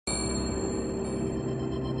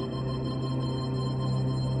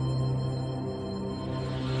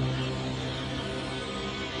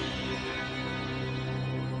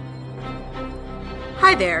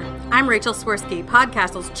Hi there, I'm Rachel Swirsky,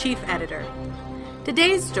 PodCastle's chief editor.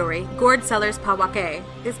 Today's story, Gord Seller's Pahwahke,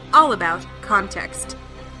 is all about context.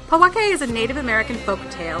 Pahwahke is a Native American folk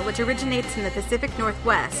tale which originates in the Pacific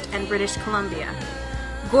Northwest and British Columbia.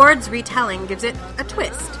 Gord's retelling gives it a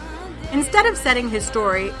twist. Instead of setting his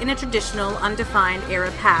story in a traditional, undefined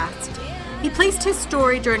era past, he placed his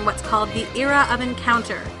story during what's called the Era of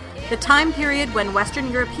Encounter, the time period when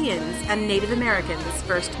Western Europeans and Native Americans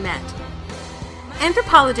first met.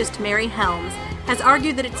 Anthropologist Mary Helms has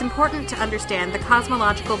argued that it's important to understand the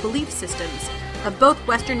cosmological belief systems of both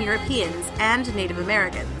Western Europeans and Native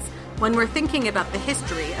Americans when we're thinking about the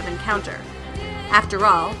history of encounter. After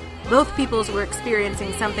all, both peoples were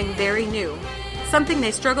experiencing something very new, something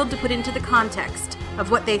they struggled to put into the context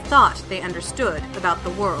of what they thought they understood about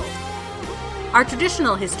the world. Our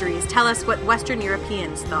traditional histories tell us what Western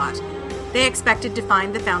Europeans thought. They expected to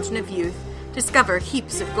find the fountain of youth, discover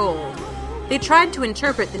heaps of gold. They tried to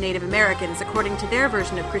interpret the Native Americans according to their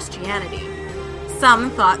version of Christianity.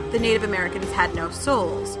 Some thought the Native Americans had no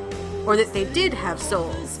souls, or that they did have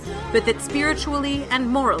souls, but that spiritually and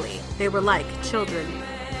morally they were like children.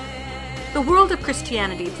 The world of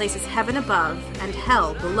Christianity places heaven above and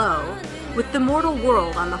hell below, with the mortal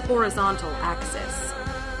world on the horizontal axis.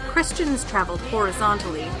 Christians traveled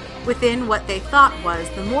horizontally within what they thought was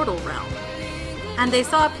the mortal realm, and they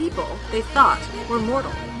saw people they thought were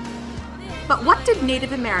mortal. But what did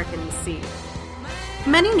Native Americans see?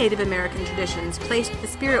 Many Native American traditions placed the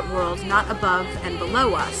spirit world not above and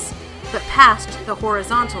below us, but past the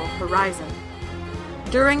horizontal horizon.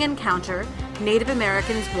 During encounter, Native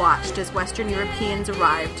Americans watched as Western Europeans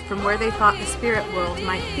arrived from where they thought the spirit world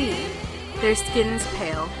might be, their skins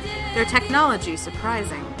pale, their technology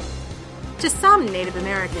surprising. To some Native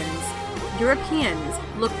Americans, Europeans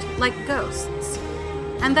looked like ghosts.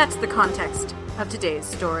 And that's the context of today's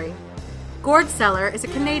story. Gord Seller is a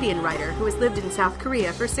Canadian writer who has lived in South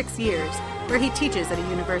Korea for 6 years, where he teaches at a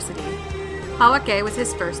university. Pahwahke was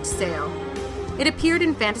his first sale. It appeared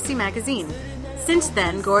in Fantasy magazine. Since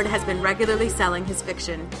then, Gord has been regularly selling his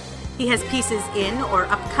fiction. He has pieces in or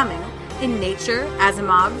upcoming in Nature,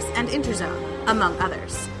 Asimov's, and Interzone, among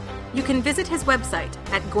others. You can visit his website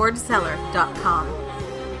at gordseller.com.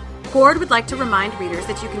 Gord would like to remind readers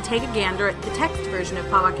that you can take a gander at the text version of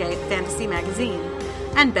Pahwahke at Fantasy magazine.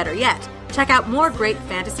 And better yet, check out more great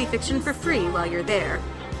fantasy fiction for free while you're there.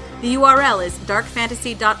 The URL is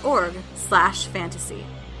darkfantasy.org/fantasy.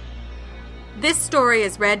 This story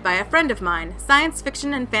is read by a friend of mine, science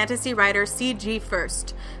fiction and fantasy writer C.G.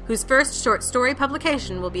 First, whose first short story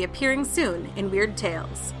publication will be appearing soon in Weird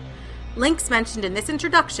Tales. Links mentioned in this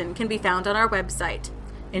introduction can be found on our website.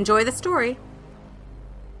 Enjoy the story.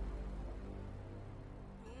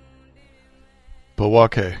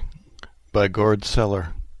 Pahwahke by Gord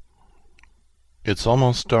Seller. It's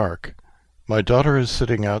almost dark. My daughter is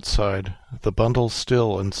sitting outside, the bundle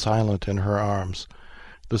still and silent in her arms.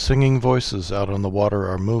 The singing voices out on the water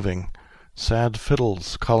are moving, sad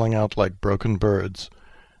fiddles calling out like broken birds.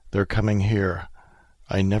 They're coming here.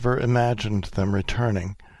 I never imagined them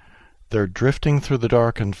returning. They're drifting through the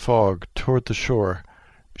dark and fog toward the shore.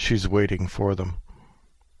 She's waiting for them.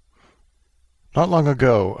 Not long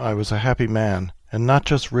ago I was a happy man, and not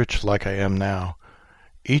just rich like I am now.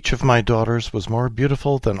 Each of my daughters was more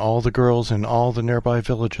beautiful than all the girls in all the nearby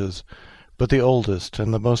villages, but the oldest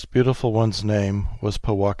and the most beautiful one's name was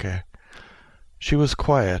Pahwahke. She was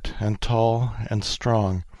quiet and tall and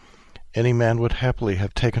strong. Any man would happily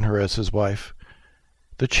have taken her as his wife.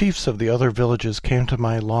 The chiefs of the other villages came to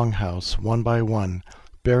my longhouse one by one,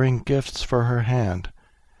 bearing gifts for her hand.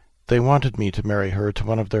 They wanted me to marry her to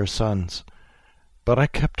one of their sons, but I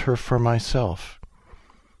kept her for myself.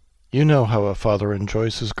 You know how a father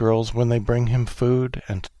enjoys his girls when they bring him food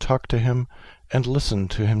and talk to him and listen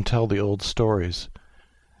to him tell the old stories.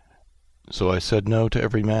 So I said no to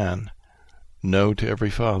every man, no to every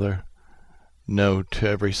father, no to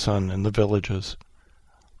every son in the villages.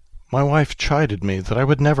 My wife chided me that I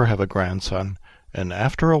would never have a grandson, and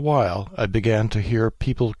after a while I began to hear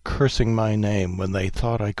people cursing my name when they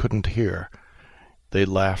thought I couldn't hear. They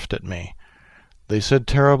laughed at me. They said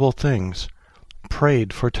terrible things,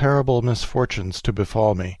 prayed for terrible misfortunes to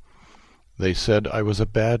befall me. They said I was a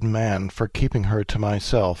bad man for keeping her to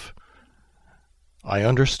myself. I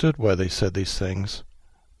understood why they said these things,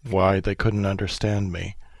 why they couldn't understand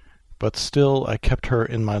me, but still I kept her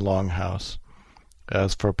in my longhouse.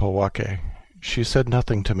 As for Pahwahke, she said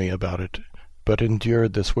nothing to me about it, but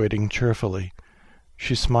endured this waiting cheerfully.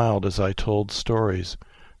 She smiled as I told stories,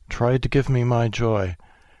 tried to give me my joy,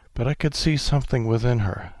 but I could see something within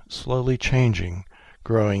her, slowly changing,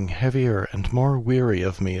 growing heavier and more weary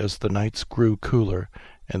of me as the nights grew cooler,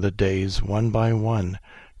 and the days, one by one,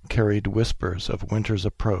 carried whispers of winter's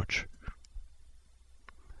approach.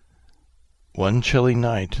 One chilly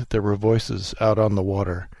night there were voices out on the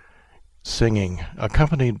water, singing,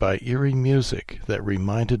 accompanied by eerie music that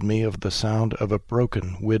reminded me of the sound of a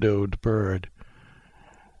broken, widowed bird.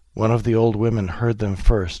 One of the old women heard them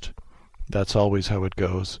first. That's always how it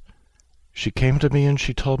goes. She came to me and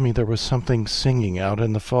she told me there was something singing out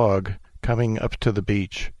in the fog, coming up to the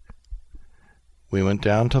beach. We went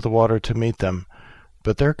down to the water to meet them,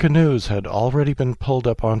 but their canoes had already been pulled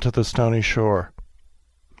up onto the stony shore.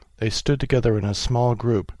 They stood together in a small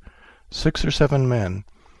group, 6 or 7 men,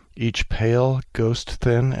 each pale,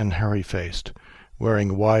 ghost-thin, and hairy-faced,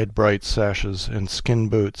 wearing wide, bright sashes and skin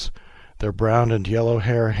boots, their brown and yellow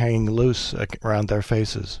hair hanging loose around their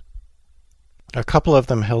faces. A couple of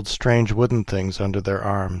them held strange wooden things under their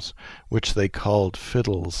arms, which they called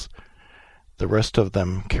fiddles. The rest of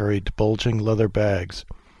them carried bulging leather bags.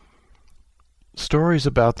 Stories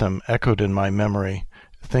about them echoed in my memory,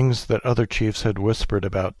 things that other chiefs had whispered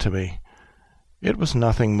about to me. It was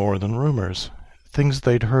nothing more than rumors, things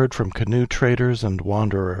they'd heard from canoe traders and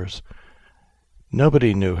wanderers.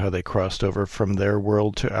 Nobody knew how they crossed over from their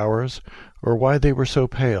world to ours, or why they were so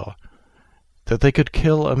pale. That they could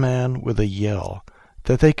kill a man with a yell,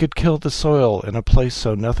 that they could kill the soil in a place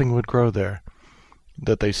so nothing would grow there,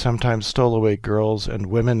 that they sometimes stole away girls and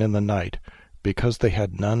women in the night, because they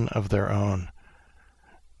had none of their own.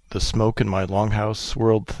 The smoke in my longhouse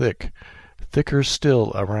swirled thicker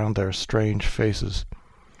still around their strange faces.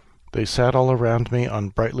 They sat all around me on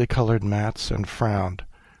brightly colored mats and frowned,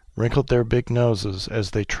 wrinkled their big noses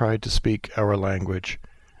as they tried to speak our language.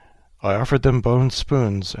 I offered them bone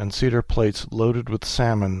spoons and cedar plates loaded with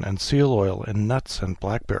salmon and seal oil and nuts and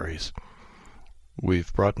blackberries.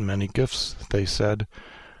 "We've brought many gifts," they said,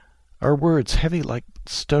 our words heavy like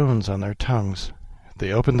stones on their tongues.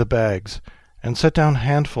 They opened the bags and set down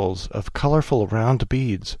handfuls of colorful round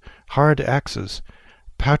beads, hard axes,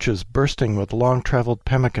 pouches bursting with long-traveled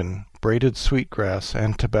pemmican, braided sweetgrass,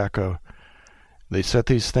 and tobacco. They set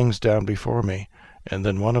these things down before me, and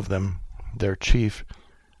then one of them, their chief,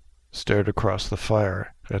 stared across the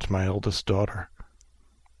fire at my eldest daughter.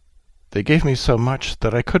 They gave me so much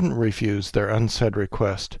that I couldn't refuse their unsaid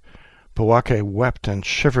request. Pahwahke wept and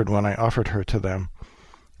shivered when I offered her to them.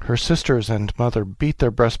 Her sisters and mother beat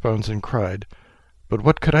their breastbones and cried, but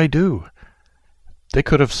what could I do? They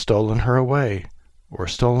could have stolen her away, or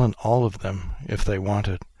stolen all of them, if they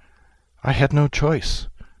wanted. I had no choice.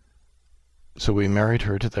 So we married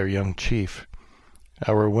her to their young chief.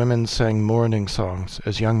 Our women sang mourning songs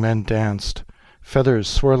as young men danced, feathers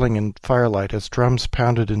swirling in firelight as drums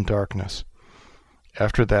pounded in darkness.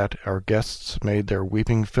 After that our guests made their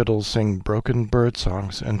weeping fiddles sing broken bird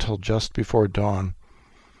songs until just before dawn.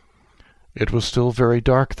 It was still very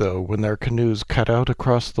dark, though, when their canoes cut out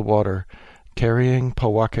across the water, carrying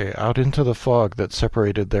Pahwahke out into the fog that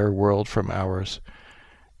separated their world from ours.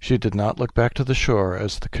 She did not look back to the shore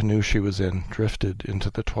as the canoe she was in drifted into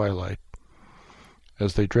the twilight.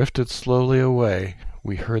 As they drifted slowly away,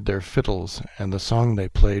 we heard their fiddles, and the song they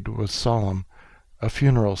played was solemn, a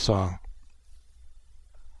funeral song.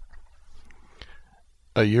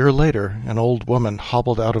 A year later, an old woman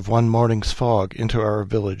hobbled out of one morning's fog into our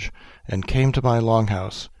village and came to my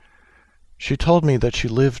longhouse. She told me that she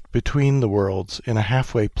lived between the worlds in a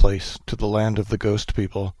halfway place to the land of the ghost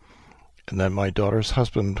people, and that my daughter's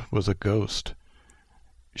husband was a ghost.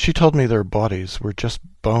 She told me their bodies were just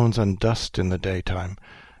bones and dust in the daytime,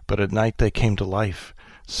 but at night they came to life,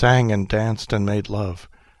 sang and danced and made love.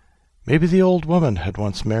 Maybe the old woman had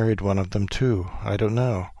once married one of them too, I don't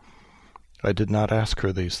know. I did not ask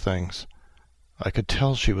her these things. I could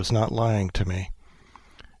tell she was not lying to me.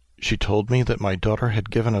 She told me that my daughter had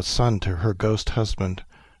given a son to her ghost husband,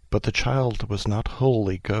 but the child was not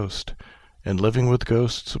wholly ghost, and living with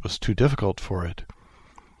ghosts was too difficult for it.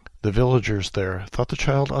 The villagers there thought the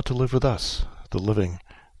child ought to live with us, the living,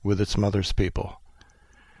 with its mother's people.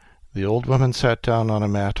 The old woman sat down on a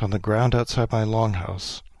mat on the ground outside my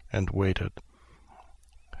longhouse and waited.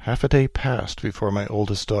 Half a day passed before my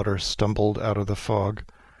oldest daughter stumbled out of the fog.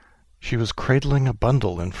 She was cradling a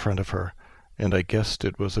bundle in front of her, and I guessed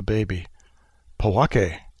it was a baby.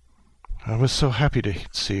 "Pahwahke!" I was so happy to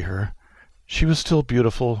see her. She was still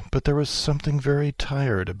beautiful, but there was something very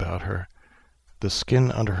tired about her. The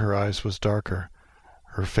skin under her eyes was darker,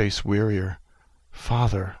 her face wearier.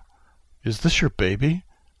 "Father, is this your baby?"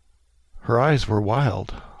 Her eyes were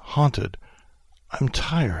wild, haunted. "I'm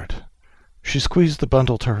tired." She squeezed the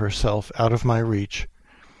bundle to herself out of my reach.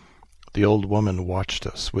 The old woman watched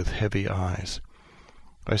us with heavy eyes.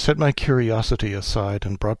 I set my curiosity aside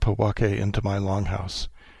and brought Pahwahke into my longhouse.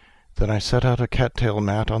 Then I set out a cattail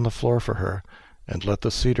mat on the floor for her and let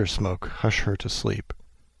the cedar smoke hush her to sleep.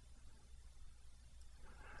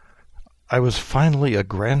 I was finally a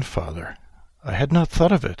grandfather. I had not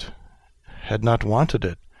thought of it, had not wanted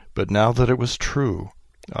it, but now that it was true,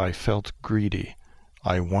 I felt greedy.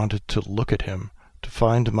 I wanted to look at him, to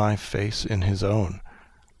find my face in his own.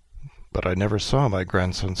 But I never saw my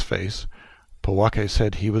grandson's face. Pahwahke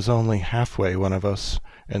said he was only halfway one of us,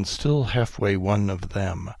 and still halfway one of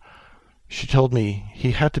them. She told me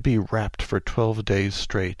he had to be wrapped for 12 days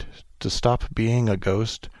straight, to stop being a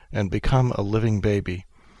ghost and become a living baby.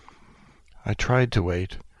 I tried to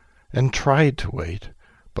wait, and tried to wait,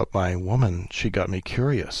 but my woman, she got me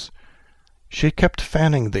curious. She kept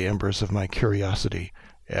fanning the embers of my curiosity,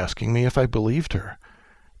 asking me if I believed her,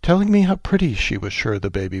 telling me how pretty she was sure the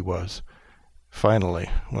baby was. Finally,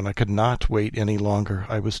 when I could not wait any longer,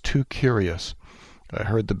 I was too curious. I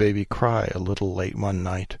heard the baby cry a little late one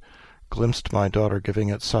night, glimpsed my daughter giving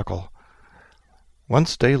it suckle.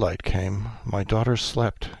 Once daylight came, my daughter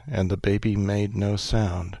slept, and the baby made no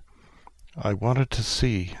sound. I wanted to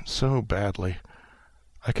see so badly.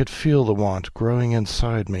 I could feel the want growing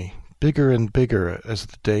inside me, bigger and bigger as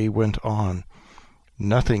the day went on.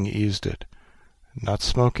 Nothing eased it. Not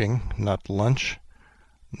smoking, not lunch,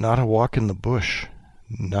 not a walk in the bush,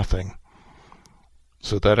 nothing.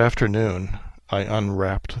 So that afternoon I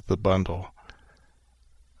unwrapped the bundle.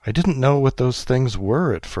 I didn't know what those things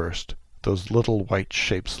were at first, those little white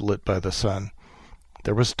shapes lit by the sun.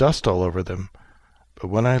 There was dust all over them, but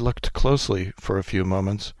when I looked closely for a few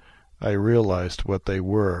moments, I realized what they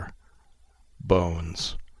were.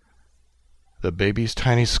 Bones. The baby's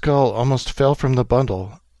tiny skull almost fell from the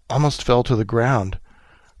bundle, almost fell to the ground.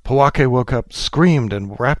 Pahwahke woke up, screamed,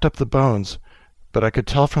 and wrapped up the bones, but I could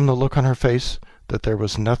tell from the look on her face that there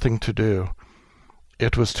was nothing to do.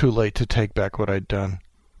 It was too late to take back what I'd done.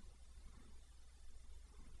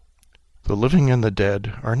 The living and the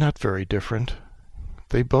dead are not very different.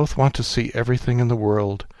 They both want to see everything in the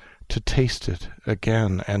world, to taste it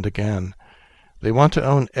again and again. They want to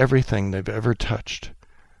own everything they've ever touched.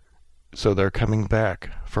 So they're coming back,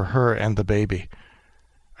 for her and the baby.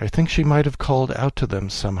 I think she might have called out to them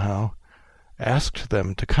somehow, asked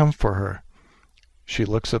them to come for her. She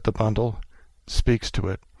looks at the bundle, speaks to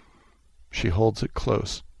it. She holds it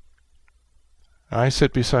close. I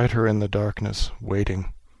sit beside her in the darkness,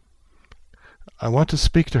 waiting. I want to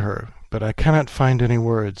speak to her, but I cannot find any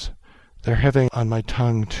words. They're heavy on my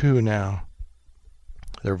tongue, too, now.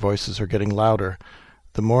 Their voices are getting louder,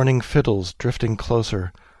 the morning fiddles drifting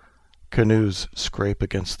closer. Canoes scrape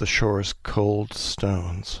against the shore's cold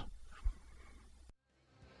stones.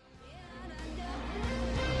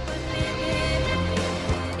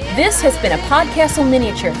 This has been a PodCastle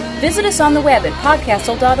miniature. Visit us on the web at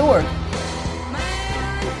PodCastle.org.